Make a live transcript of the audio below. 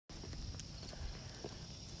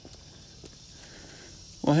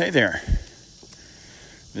Well, hey there.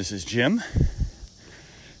 This is Jim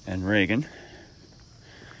and Reagan.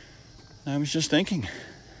 I was just thinking.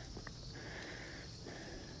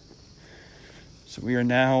 So we are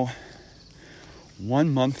now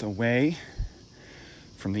 1 month away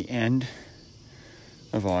from the end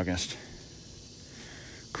of August.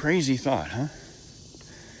 Crazy thought, huh?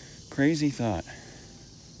 Crazy thought.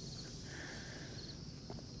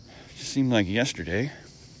 It just seemed like yesterday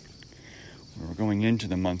we were going into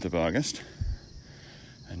the month of August,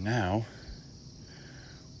 and now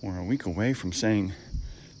we're a week away from saying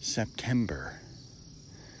September.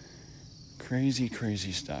 Crazy,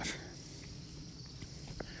 crazy stuff.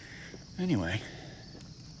 Anyway,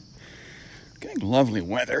 getting lovely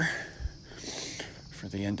weather for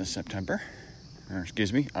the end of September, or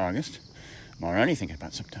excuse me, August. I'm already thinking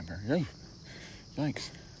about September. Yay.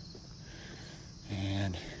 Yikes.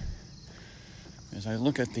 And as I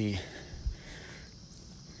look at the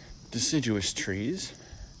deciduous trees,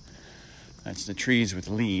 that's the trees with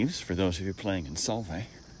leaves, for those of you playing in Solvay,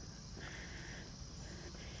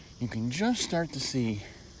 you can just start to see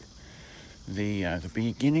the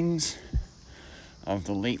beginnings of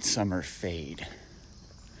the late summer fade.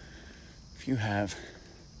 If you have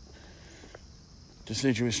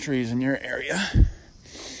deciduous trees in your area,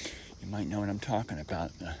 you might know what I'm talking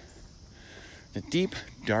about. The deep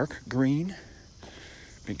dark green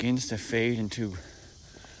begins to fade into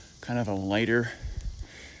kind of a lighter,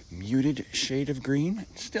 muted shade of green.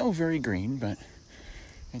 It's still very green, but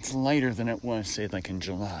it's lighter than it was, say, like in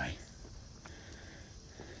July.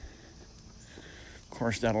 Of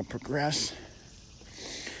course, that'll progress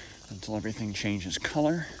until everything changes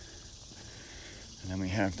color. And then we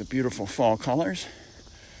have the beautiful fall colors,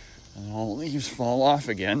 and all the leaves fall off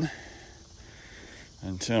again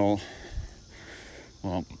until,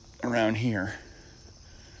 well, around here,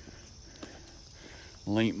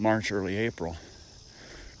 late March, early April,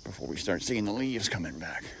 before we start seeing the leaves coming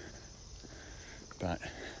back. But,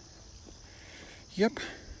 yep,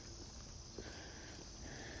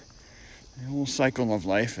 the whole cycle of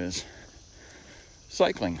life is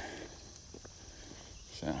cycling.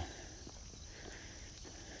 So,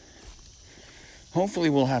 hopefully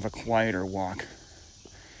we'll have a quieter walk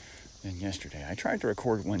than yesterday. I tried to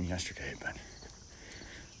record one yesterday, but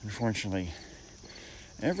unfortunately,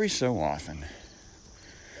 every so often,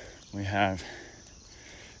 we have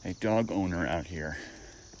a dog owner out here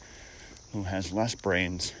who has less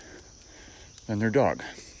brains than their dog.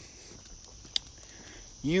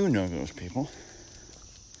 You know those people.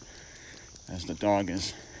 As the dog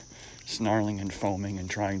is snarling and foaming and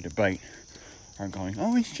trying to bite, are going,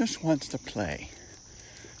 oh, he just wants to play.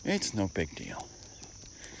 It's no big deal.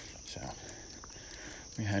 So,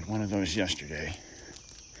 we had one of those yesterday.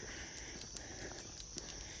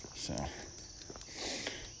 So,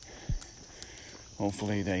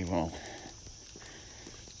 hopefully they will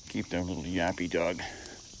keep their little yappy dog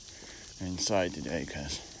inside today,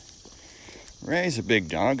 because Ray's a big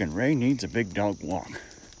dog, and Ray needs a big dog walk.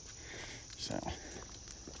 So,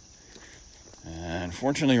 and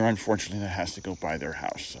fortunately or unfortunately, that has to go by their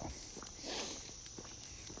house, so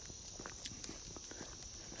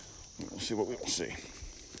we will see what we will see.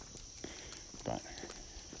 But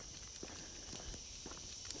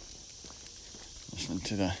listen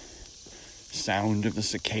to the sound of the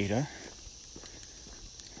cicada.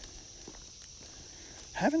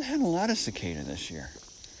 Haven't had a lot of cicada this year.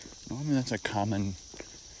 I mean, that's a common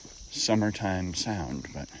summertime sound,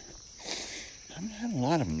 but haven't had a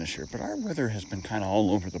lot of them this year. But our weather has been kind of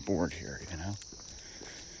all over the board here, you know,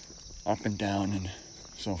 up and down and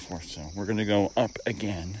so forth. So we're going to go up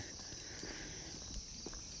again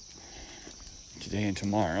today and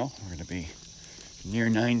tomorrow. We're going to be near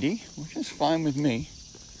 90, which is fine with me.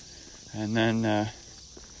 And then I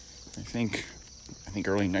think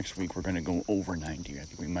early next week we're going to go over 90. I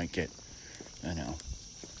think we might get,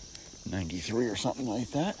 93 or something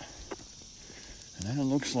like that. And then it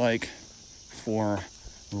looks like for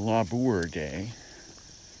Labour Day,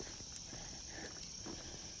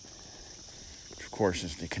 which of course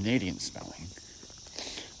is the Canadian spelling.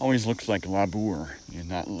 Always looks like Labour,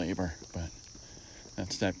 not labor, but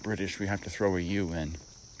that's that British, we have to throw a U in.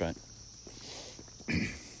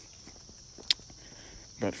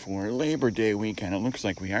 But for Labor Day weekend, it looks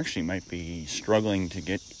like we actually might be struggling to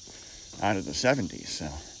get out of the 70s,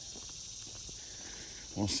 so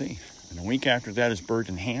we'll see. And a week after that is Bird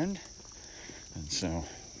in Hand, and so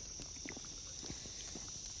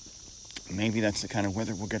maybe that's the kind of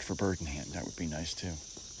weather we'll get for Bird in Hand. That would be nice too.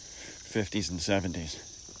 50s and 70s.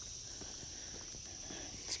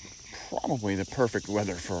 It's probably the perfect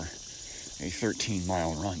weather for a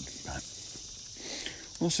 13-mile run, but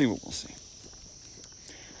we'll see what we'll see.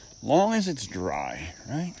 Long as it's dry,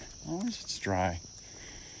 right? Long as it's dry,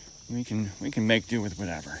 we can make do with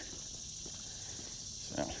whatever.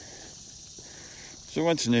 So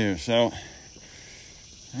what's new? So,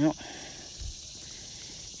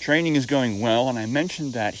 training is going well, and I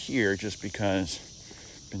mentioned that here just because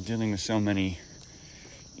I've been dealing with so many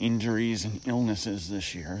injuries and illnesses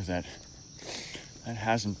this year that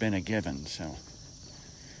hasn't been a given. So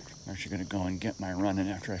I'm actually going to go and get my run in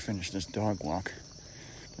after I finish this dog walk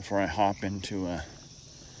before I hop into a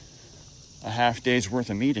half day's worth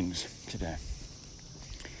of meetings today.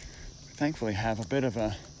 Thankfully, have a bit of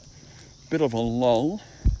a lull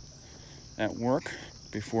at work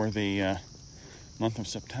before the month of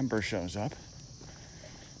September shows up.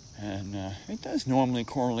 And it does normally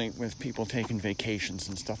correlate with people taking vacations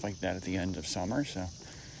and stuff like that at the end of summer, so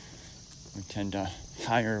we tend to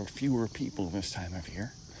hire fewer people this time of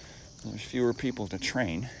year. There's fewer people to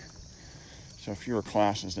train, so fewer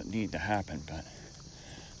classes that need to happen, but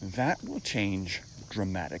that will change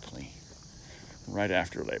dramatically right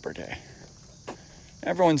after Labor Day.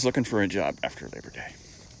 Everyone's looking for a job after Labor Day.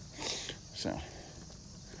 So,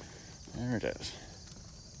 there it is.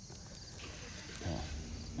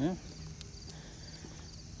 Yeah.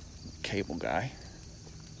 Cable guy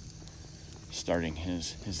starting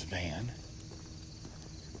his van.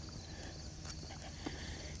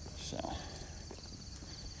 So,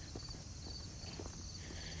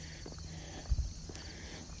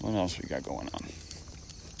 what else we got going on?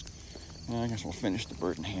 Well, I guess we'll finish the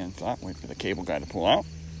bird in hand thought. Wait for the cable guy to pull out.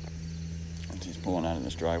 Once he's pulling out of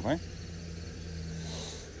this driveway.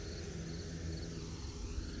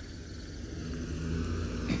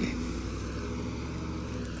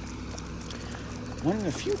 One of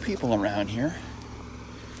the few people around here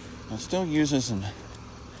that still uses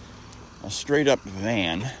a straight-up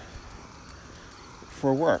van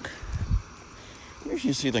for work. Usually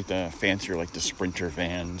you see like the fancier, like the Sprinter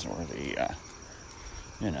vans or the,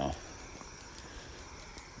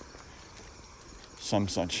 some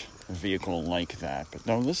such vehicle like that. But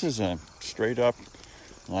no, this is a straight-up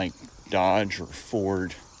like Dodge or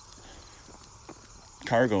Ford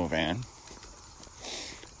cargo van.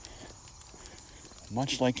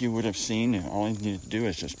 Much like you would have seen, all you need to do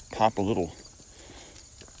is just pop a little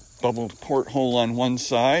bubbled porthole on one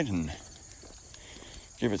side and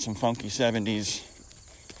give it some funky 70s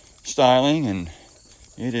styling, and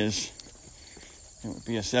it would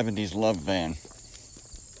be a 70s love van.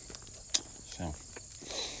 So,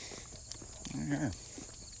 yeah.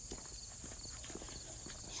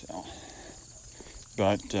 So,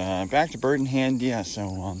 but back to bird in hand, yeah,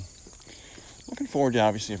 so looking forward to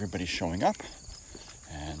obviously everybody showing up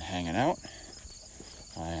and hanging out.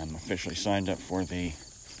 I am officially signed up for the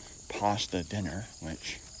pasta dinner,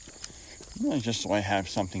 which really just so I have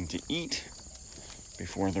something to eat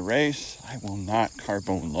before the race. I will not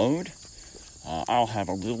carbo load. I'll have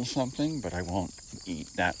a little something, but I won't eat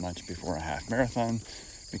that much before a half marathon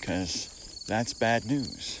because that's bad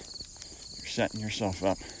news. You're setting yourself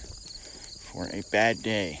up for a bad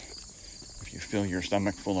day if you fill your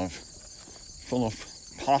stomach full of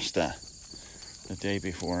pasta the day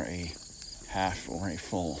before a half or a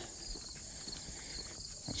full.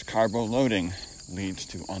 As carbo loading leads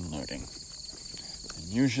to unloading. And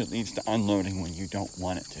usually it leads to unloading when you don't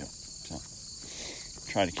want it to. So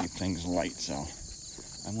try to keep things light, so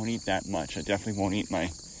I won't eat that much. I definitely won't eat my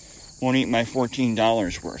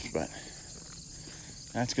 $14 worth, but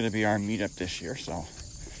that's going to be our meetup this year. So,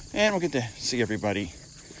 and we'll get to see everybody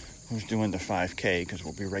who's doing the 5K because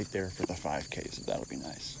we'll be right there for the 5K, so that'll be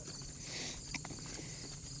nice.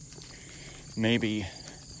 Maybe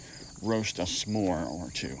roast a s'more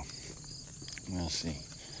or two. We'll see.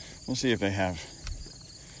 We'll see if they have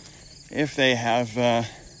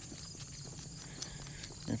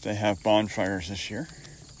bonfires this year.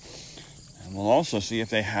 And we'll also see if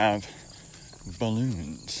they have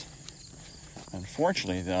balloons.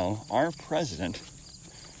 Unfortunately, though, our president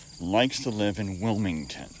likes to live in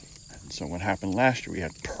Wilmington. And so what happened last year, we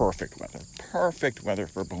had perfect weather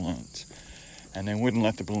for balloons. And they wouldn't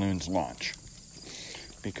let the balloons launch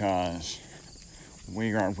because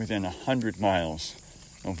we are within 100 miles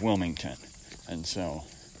of Wilmington. And so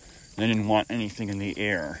they didn't want anything in the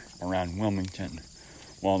air around Wilmington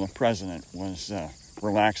while the president was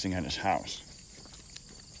relaxing at his house.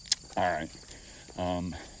 All right.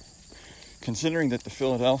 Considering that the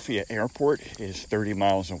Philadelphia airport is 30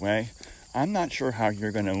 miles away, I'm not sure how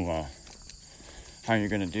you're going to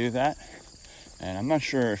do that. And I'm not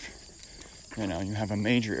sure if you have a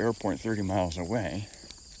major airport 30 miles away.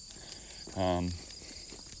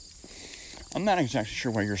 I'm not exactly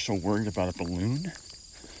sure why you're so worried about a balloon.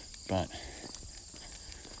 But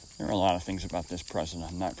there are a lot of things about this president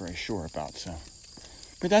I'm not very sure about, so.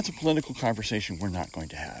 But that's a political conversation we're not going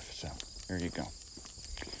to have, so there you go.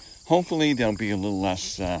 Hopefully there'll be a little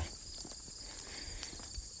less,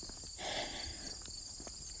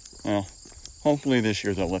 hopefully this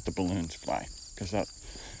year they'll let the balloons fly. Because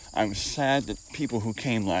I was sad that people who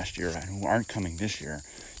came last year and who aren't coming this year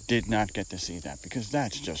did not get to see that. Because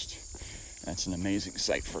that's an amazing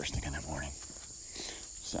sight first thing in the morning.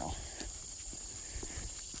 So,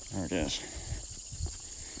 there it is.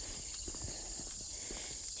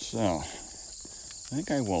 So, I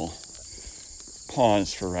think I will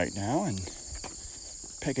pause for right now and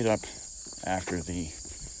pick it up after the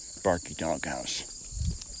Barky Doghouse.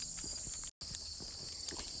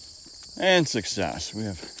 And success. We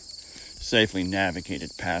have safely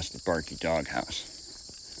navigated past the Barky Doghouse.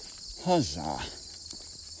 Huzzah.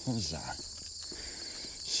 Huzzah.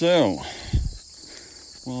 So,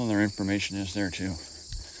 what other information is there to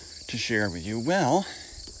share with you? Well,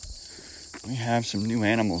 we have some new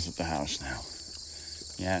animals at the house now.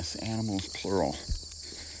 Yes, animals plural.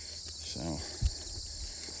 So,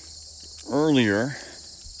 earlier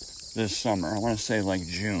this summer, I want to say like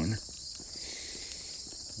June,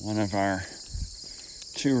 one of our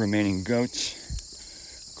 2 remaining goats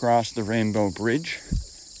crossed the Rainbow Bridge.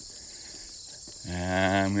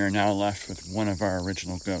 And we are now left with one of our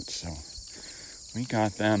original goats. So we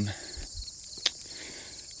got them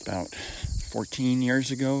about 14 years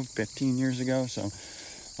ago, 15 years ago. So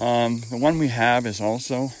the one we have is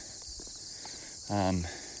also an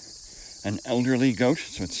elderly goat.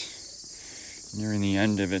 So it's nearing the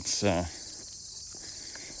end of its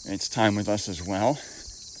time with us as well.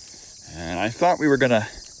 And I thought we were going to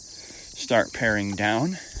start paring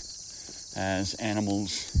down as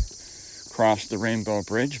animals cross the Rainbow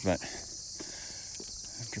Bridge, but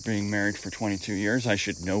after being married for 22 years, I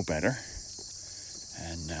should know better.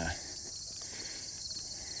 And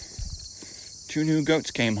 2 new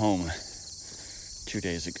goats came home 2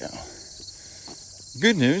 days ago.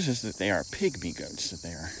 Good news is that they are pygmy goats, that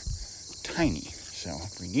they are tiny. So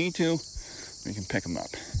if we need to, we can pick them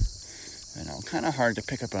up. And kind of hard to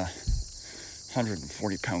pick up a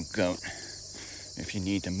 140-pound goat if you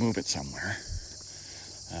need to move it somewhere.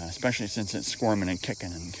 Especially since it's squirming and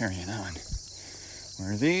kicking and carrying on.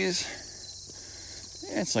 Where these,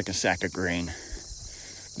 it's like a sack of grain.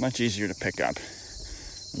 Much easier to pick up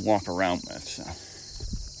and walk around with. So,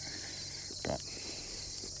 but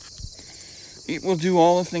it will do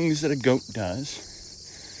all the things that a goat does,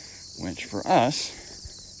 which for us,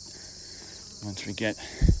 once we get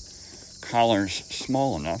collars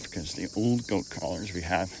small enough, because the old goat collars we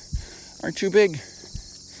have are too big,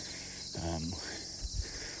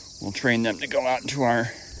 we'll train them to go out into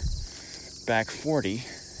our back 40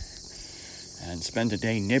 and spend a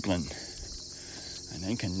day nibbling. And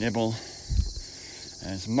they can nibble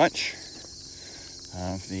as much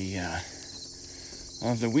of the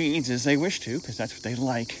weeds as they wish to, because that's what they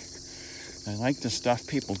like. They like the stuff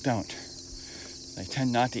people don't. They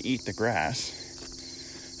tend not to eat the grass,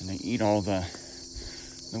 and they eat all the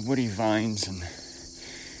woody vines and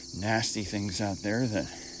nasty things out there that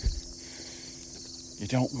you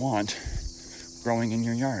don't want growing in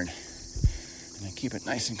your yard. And they keep it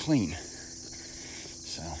nice and clean.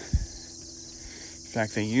 So, in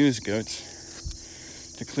fact, they use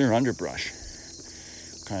goats to clear underbrush,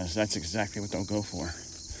 because that's exactly what they'll go for.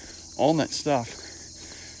 All that stuff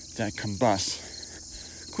that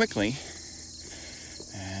combusts quickly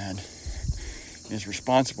and is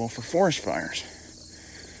responsible for forest fires.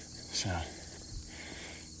 So,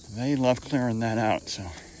 they love clearing that out. So,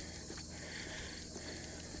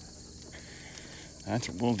 that's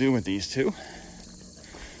what we'll do with these 2.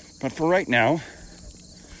 But for right now,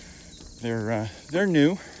 they're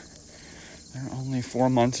new. They're only 4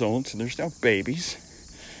 months old, so they're still babies.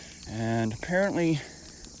 And apparently,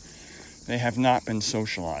 they have not been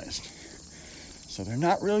socialized. So they're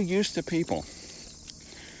not real used to people.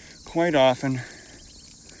 Quite often,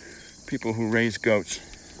 people who raise goats,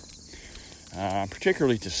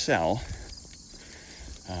 particularly to sell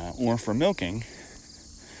or for milking,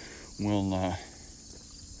 will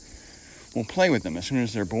play with them as soon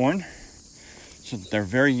as they're born, so that they're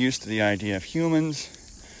very used to the idea of humans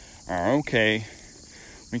are okay.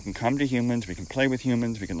 We can come to humans, we can play with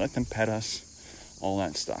humans, we can let them pet us, all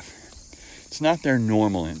that stuff. It's not their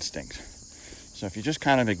normal instinct. So if you just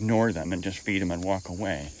kind of ignore them and just feed them and walk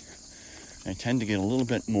away, they tend to get a little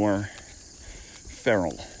bit more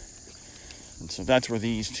feral. And so that's where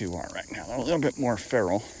these 2 are right now. They're a little bit more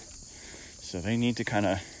feral. So they need to kind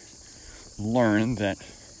of learn that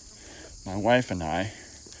my wife and I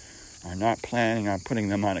are not planning on putting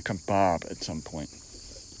them on a kebab at some point.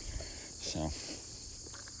 So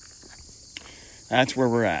that's where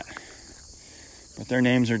we're at. But their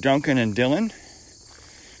names are Duncan and Dylan,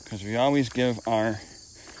 because we always give our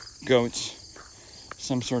goats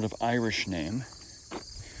some sort of Irish name.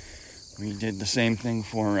 We did the same thing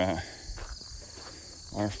for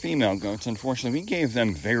our female goats. Unfortunately, we gave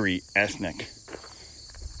them very ethnic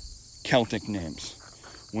Celtic names,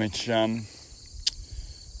 which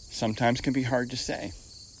sometimes can be hard to say.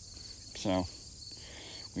 So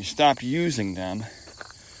we stopped using them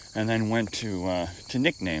and then went to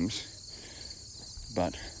nicknames.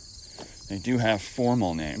 But they do have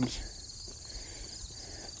formal names.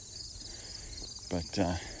 But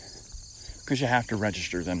because you have to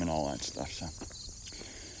register them and all that stuff. So,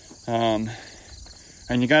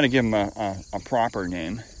 and you got to give them a proper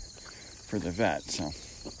name for the vet. So,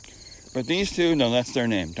 but these two, no, that's their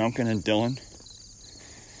name, Duncan and Dylan.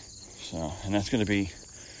 So, and that's going to be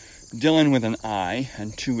Dylan with an I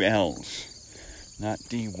and 2 L's, not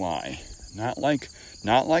D-Y, not like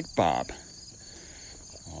Bob.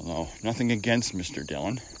 Although, nothing against Mr.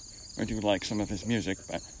 Dylan. I do like some of his music,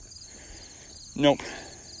 but nope.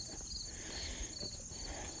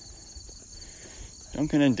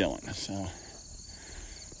 Duncan and Dylan. So,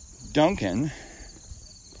 Duncan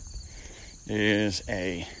is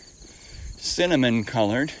a cinnamon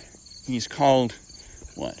colored. He's called,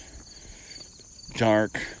 what?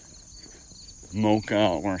 Dark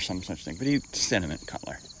mocha or some such thing. But he's cinnamon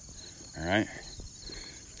color. Alright?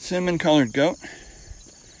 Cinnamon colored goat.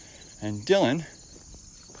 And Dylan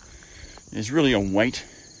is really a white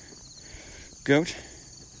goat,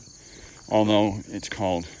 although it's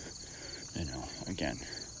called, again,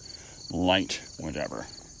 light whatever.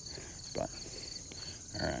 But,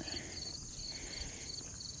 alright.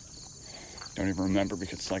 Don't even remember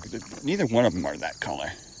because it's like, neither one of them are that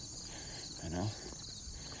color,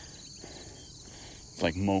 It's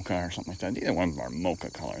like mocha or something like that. Neither one of them are mocha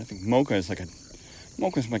color. I think mocha's like a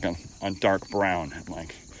dark brown,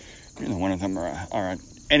 like, neither one of them are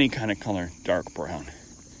any kind of color dark brown.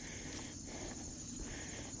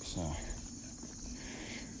 So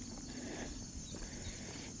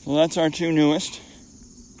that's our 2 newest.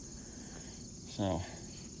 So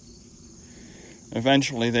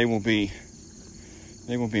eventually they will be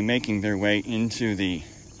making their way into the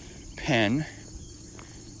pen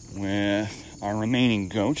with our remaining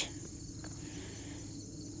goat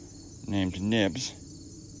named Nibs.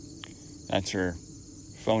 That's her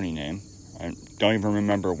phony name. I don't even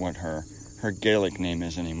remember what her Gaelic name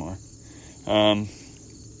is anymore. And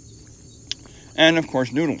of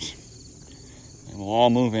course Noodles. They will all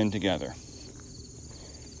move in together.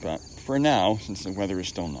 But for now, since the weather is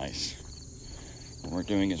still nice, what we're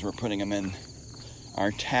doing is we're putting them in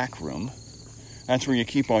our tack room. That's where you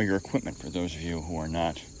keep all your equipment for those of you who are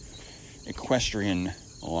not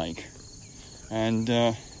equestrian-like. And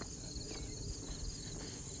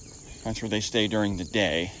that's where they stay during the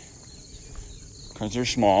day, because they're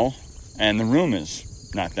small, and the room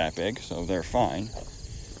is not that big, so they're fine.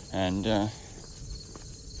 And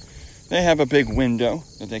they have a big window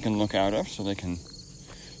that they can look out of, so they can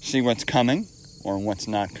see what's coming, or what's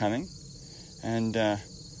not coming. And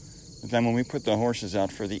then when we put the horses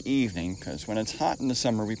out for the evening, because when it's hot in the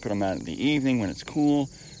summer, we put them out in the evening. When it's cool,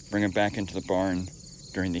 bring them back into the barn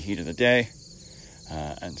during the heat of the day.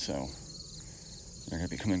 And so they're going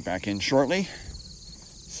to be coming back in shortly.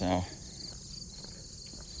 So,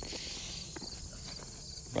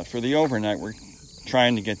 but for the overnight, we're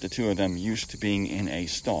trying to get the 2 of them used to being in a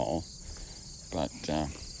stall. But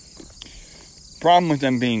problem with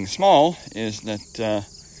them being small is that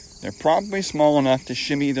they're probably small enough to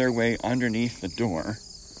shimmy their way underneath the door,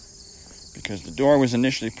 because the door was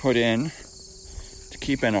initially put in to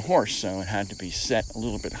keep in a horse, so it had to be set a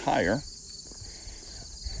little bit higher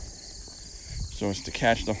so as to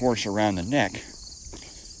catch the horse around the neck.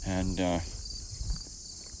 And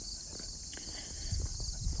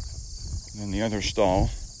then the other stall,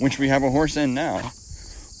 which we have a horse in now,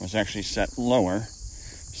 was actually set lower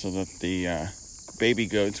so that the baby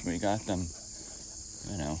goats, when we got them,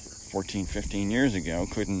 14, 15 years ago,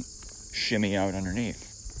 couldn't shimmy out underneath.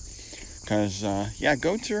 Because,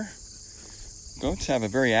 goats have a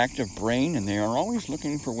very active brain, and they are always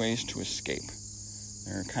looking for ways to escape.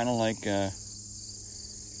 They're kind of like,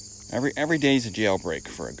 every day's a jailbreak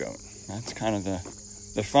for a goat. That's kind of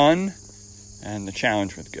the fun and the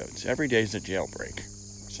challenge with goats. Every day's a jailbreak.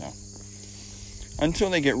 So, until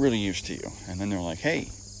they get really used to you. And then they're like, hey,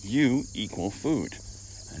 you equal food.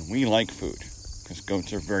 And we like food. Because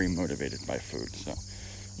goats are very motivated by food. So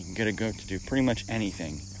you can get a goat to do pretty much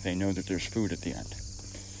anything if they know that there's food at the end.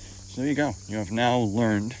 So there you go. You have now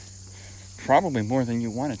learned probably more than you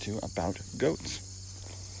wanted to about goats.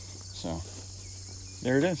 So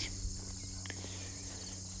there it is.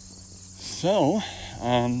 So,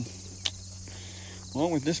 well,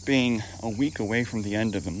 with this being a week away from the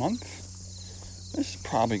end of the month, this is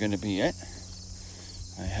probably going to be it.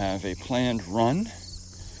 I have a planned run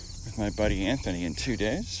with my buddy Anthony in 2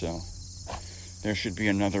 days, so there should be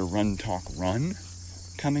another Run Talk Run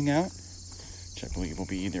coming out, which I believe will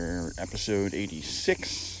be either episode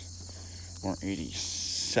 86 or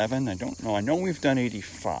 87. I don't know. I know we've done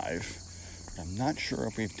 85. I'm not sure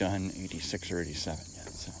if we've done 86 or 87 yet.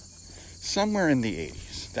 So somewhere in the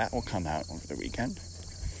 80s. That will come out over the weekend.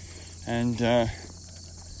 And I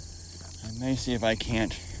may see if I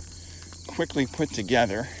can't quickly put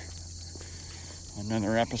together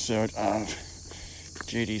another episode of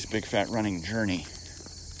JD's Big Fat Running Journey.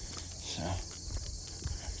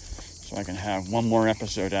 So I can have one more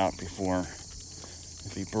episode out before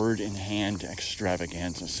the Bird in Hand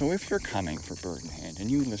extravaganza. So if you're coming for Bird in Hand and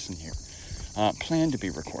you listen here, plan to be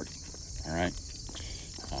recorded, all right?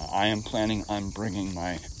 I am planning on bringing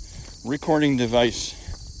my recording device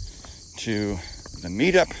to the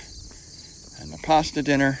meetup and the pasta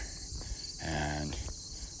dinner, and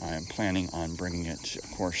I am planning on bringing it,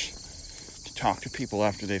 of course, to talk to people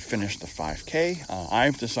after they've finished the 5K.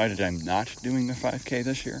 I've decided I'm not doing the 5K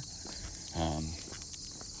this year,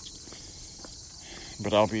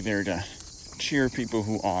 but I'll be there to cheer people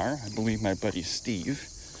who are. I believe my buddy Steve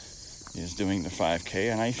is doing the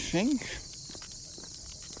 5K, and I think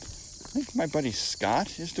my buddy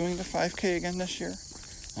Scott is doing the 5K again this year.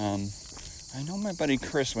 I know my buddy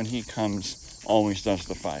Chris, when he comes, always does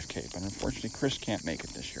the 5K, but unfortunately Chris can't make it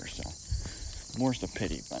this year, so more's the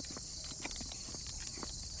pity. But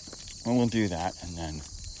we'll do that, and then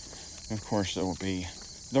of course there will be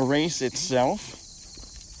the race itself,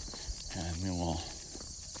 and we will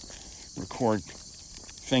record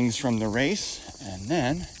things from the race, and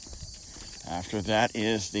then after that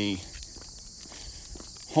is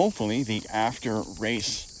hopefully the after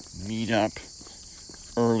race meetup,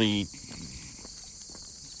 early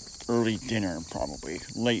dinner, probably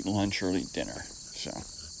late lunch, early dinner. So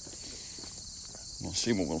we'll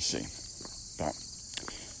see what we'll see. But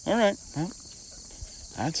all right, well,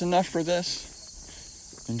 that's enough for this.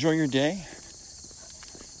 Enjoy your day.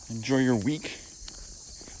 Enjoy your week.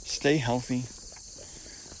 Stay healthy.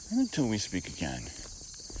 And until we speak again,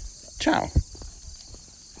 ciao.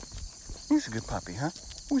 Who's a good puppy, huh?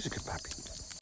 Who's a good puppy?